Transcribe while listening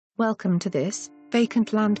Welcome to this,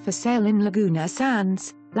 vacant land for sale in Laguna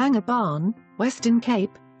Sands, Langebaan, Western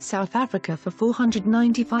Cape, South Africa for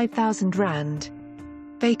R495,000.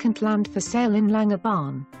 Vacant land for sale in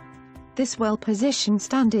Langebaan. This well-positioned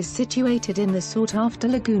stand is situated in the sought-after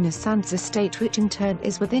Laguna Sands estate, which in turn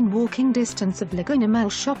is within walking distance of Laguna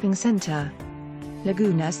Mall shopping center.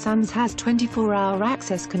 Laguna Sands has 24-hour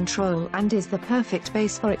access control and is the perfect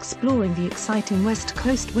base for exploring the exciting west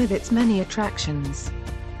coast with its many attractions.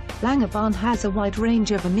 Langebaan has a wide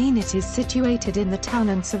range of amenities situated in the town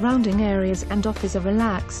and surrounding areas and offers a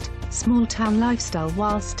relaxed, small-town lifestyle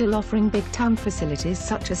while still offering big-town facilities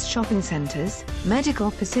such as shopping centers,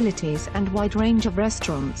 medical facilities and wide range of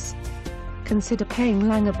restaurants. Consider paying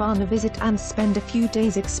Langebaan a visit and spend a few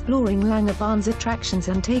days exploring Langebaan's attractions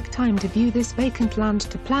and take time to view this vacant land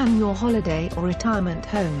to plan your holiday or retirement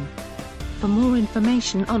home. For more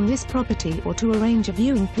information on this property or to arrange a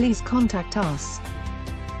viewing, please contact us.